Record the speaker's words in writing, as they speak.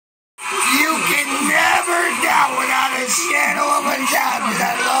You can never doubt without a shadow of a doubt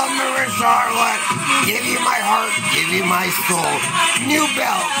that I love Marissa Harlett. Give you my heart, give you my soul. New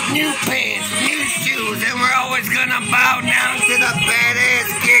belt, new pants, new shoes, and we're always gonna bow down to the badass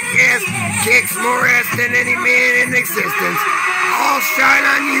kick-ass, kicks more ass than any man in existence. All shine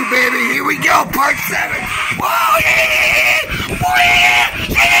on you, baby. Here we go, part 7. Whoa, yeah! Whoa, yeah!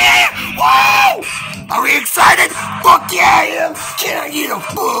 Yeah! Whoa! Are we excited? Fuck yeah, I am! Can I get a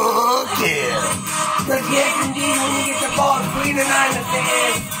fuck yeah? Because yes, indeed, when you get the ball between the 9 and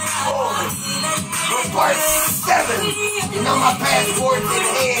 10, we're part 7. You know my passport's in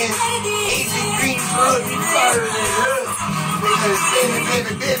hand. Easy green blood and fire in it, huh? Because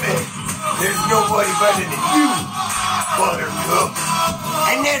baby, there's nobody better than you, Buttercup.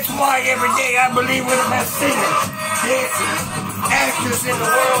 And that's why every day I believe we're the best singers, dancers, actors in the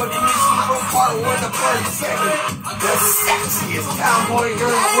world, and you see from part 1 to part 7, the sexiest cowboy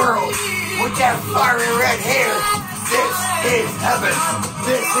girl in the world, with that fiery red hair. This is heaven.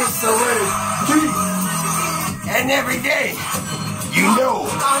 This is serenity. And every day, you know,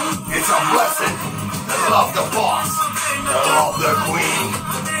 it's a blessing to love the boss, to love the queen.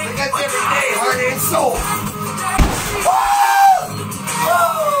 Because every day, heart and soul. Woo!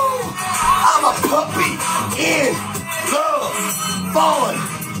 Woo! I'm a puppy in love, falling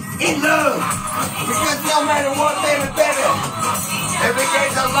in love. Because no matter what, baby, every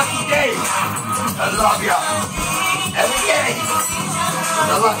day's a lucky day. I love ya. Every day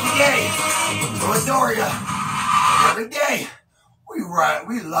is a lucky day to adore ya. Every day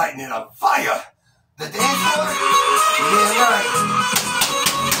we lighting it on fire. The dance floor? Yeah, right.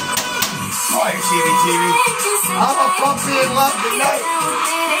 Fire TV. I'm a puppy in love tonight.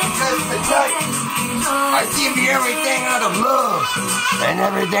 Because tonight I give you everything out of love and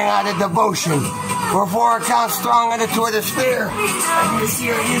everything out of devotion. We're 4 accounts strong on the Twitter sphere, and you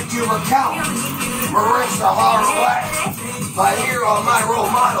see our YouTube account, Marissa Harlett, my hero, my role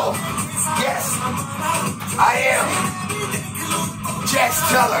model. Yes, I am Jax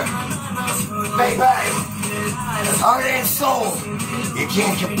Teller, baby. Heart and soul, you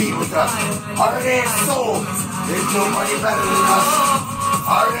can't compete with us. Heart and soul, there's nobody better than us.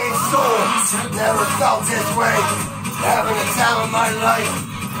 Heart and soul, never felt this way. Having the time of my life,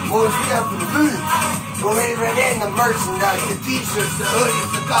 most definitely. Believing in the merchandise, the t-shirts, the hoodies,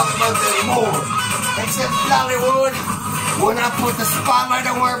 the collarbones, and more. Except Hollywood, when I put the spotlight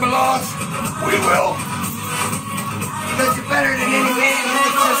on where it belongs, we will. Because you're better than any man in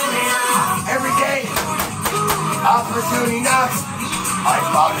existence. Every day, opportunity knocks, I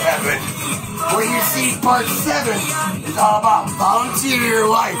found heaven. Where you see part 7 is all about volunteer your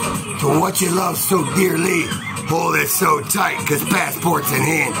life to what you love so dearly. Hold it so tight, cause passport's in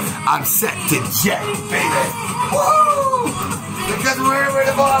hand. I'm set to jet, baby. Woo! Because wherever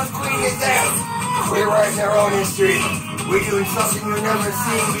the boss queen is at, we're writing our own history. We're doing something you've never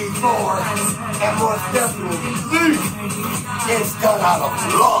seen before. And most definitely, it's done out of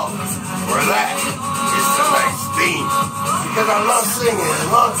love. For that is tonight's theme. Because I love singing, I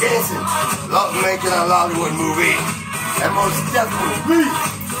love dancing, love making a Hollywood movie. And most definitely,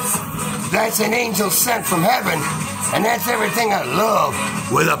 that's an angel sent from heaven. And that's everything I love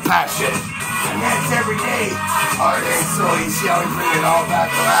with a passion. And that's every day. Heart and soul, you see how we bring it all back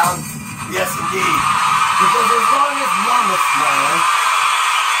around? Yes, indeed. Because as long as mama's smiling,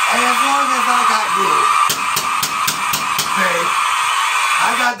 and as long as I got you, babe,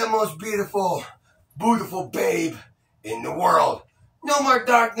 I got the most beautiful babe in the world. No more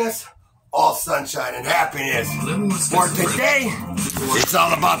darkness, all sunshine and happiness. For today, it's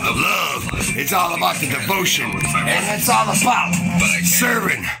all about the love, it's all about the devotion, and it's all about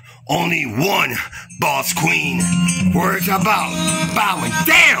serving only one boss queen. Where it's about bowing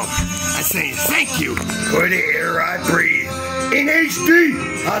down. I say thank you for the air I breathe. In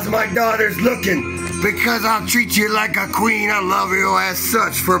HD, how's my daughters looking? Because I'll treat you like a queen, I love you as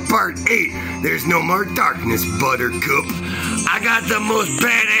such. For part 8, there's no more darkness, Buttercup. I got the most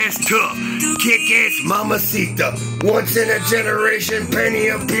badass tough, kick-ass mamacita. Once in a generation, penny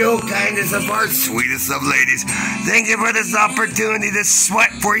of pure kindness of our sweetest of ladies. Thank you for this opportunity to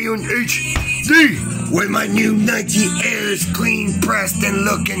sweat for you in HD. With my new Nike Airs, clean pressed and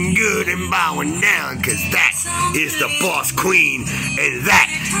looking good and bowing down. Cause that is the boss queen, and that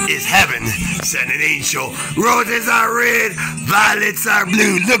is heaven. Send an angel. Roses are red, violets are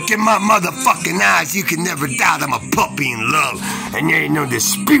blue. Look in my motherfucking eyes, you can never doubt I'm a puppy in love. And there ain't no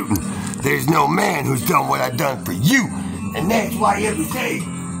disputing. There's no man who's done what I've done for you. And that's why every day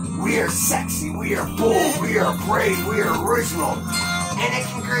we are sexy, we are bold, we are brave, we are original. And it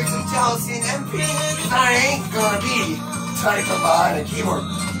can create some jealousy and envy. Because I ain't gonna be typing behind a keyboard.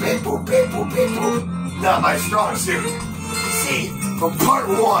 Beep boop, beep boop, beep boop. Not my strong suit. See, from part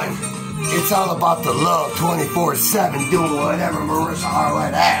 1, it's all about the love 24/7, doing whatever Marisha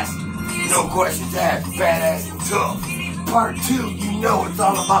Harlett asks. No questions asked, badass and tough. Part 2, you know it's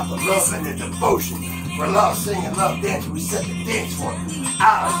all about the love and the devotion. For love, singing, love, dancing, we set the dance for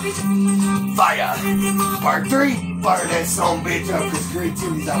out. Fire. Part 3, fire that song bitch up because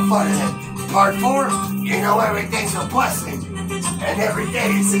creativity's on fire. And part 4, you know everything's a blessing. And every day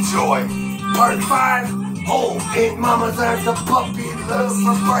is a joy. Part 5, hold in mama's arms, the puppy love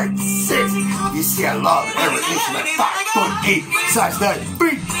for part 6. You see I love every instrument, 5'8", size 9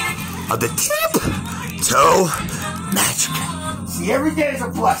 feet. Of the tip toe magic. See, every day is a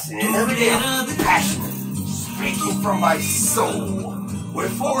blessing, and every day I'm passionate, speaking from my soul.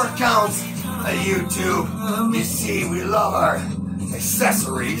 With 4 accounts on YouTube, you see we love our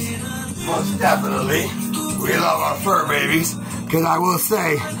accessories, most definitely. We love our fur babies, because I will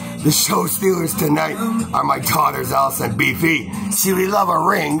say, the show stealers tonight are my daughters, Alice and Beefy. See, we love our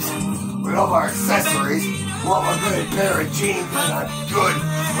rings, we love our accessories, love a good pair of jeans and a good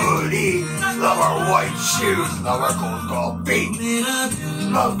hoodie, love our white shoes, love our gold gold feet,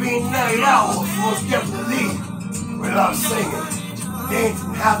 love being night owls, most definitely. We love singing,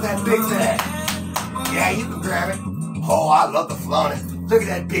 dancing, have that big bag. Yeah, you can grab it. Oh, I love to flaunt it. Look at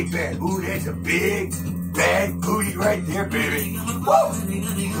that big bag. Ooh, there's a big bag booty right there, baby. Woo!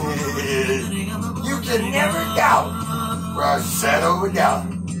 You can never doubt, where I shadow of a doubt.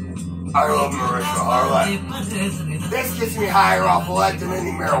 I love Marisha Harlett. This gets me higher off of that than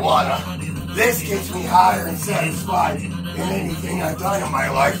any marijuana. This gets me higher and satisfied than anything I've done in my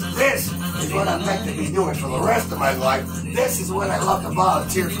life. This is what I'm meant to be doing for the rest of my life. This is what I love to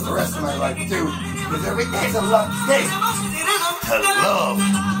volunteer for the rest of my life too. Because every day's a lucky day. To love,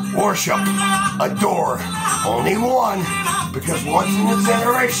 worship, adore. Only one. Because once in a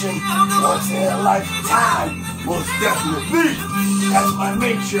generation, once in a lifetime, most definitely. That's my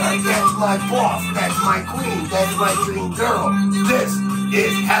matriarch, that's my boss, that's my queen, that's my dream girl. This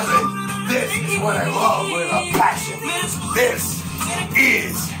is heaven. This is what I love with a passion. This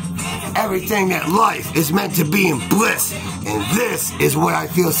is everything that life is meant to be in bliss. And this is what I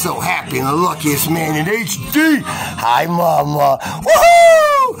feel so happy and the luckiest man in HD. Hi, mama.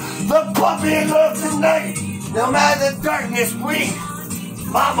 Woohoo! The puppy in love tonight. No matter the darkness, we,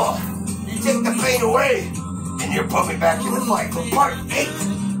 mama, you take the pain away. And you're putting me back in the fight for part 8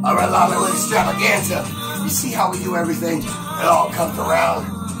 of our Hollywood extravaganza. You see how we do everything? It all comes around,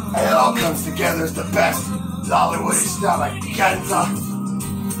 and it all comes together as the best Hollywood extravaganza.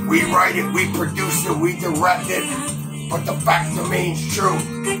 We write it, we produce it, we direct it, but the fact remains true.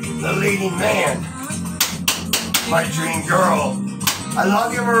 The leading man, my dream girl. I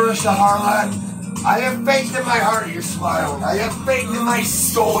love you, Marisha Harlett. I have faith in my heart you're smiling. I have faith in my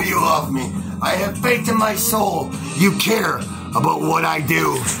soul you love me. I have faith in my soul you care about what I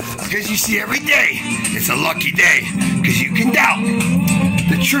do. Because you see, every day, it's a lucky day. Because you can doubt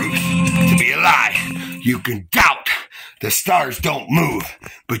the truth to be a lie. You can doubt the stars don't move.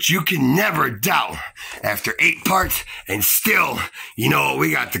 But you can never doubt after 8 parts and still, you know what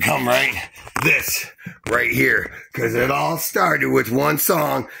we got to come, right? This right here. Because it all started with one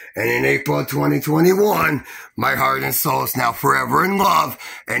song. And in April 2021, my heart and soul is now forever in love.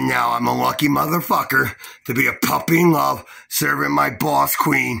 And now I'm a lucky motherfucker to be a puppy in love, serving my boss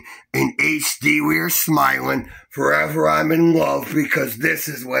queen. In HD, we are smiling. Forever I'm in love because this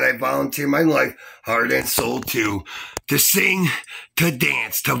is what I volunteer my life, heart and soul to. To sing, to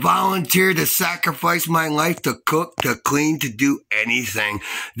dance, to volunteer, to sacrifice my life, to cook, to clean, to do anything.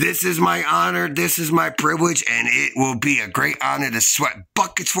 This is my honor, this is my privilege, and it will be a great honor to sweat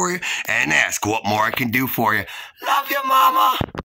buckets for you and ask what more I can do for you. Love you, mama.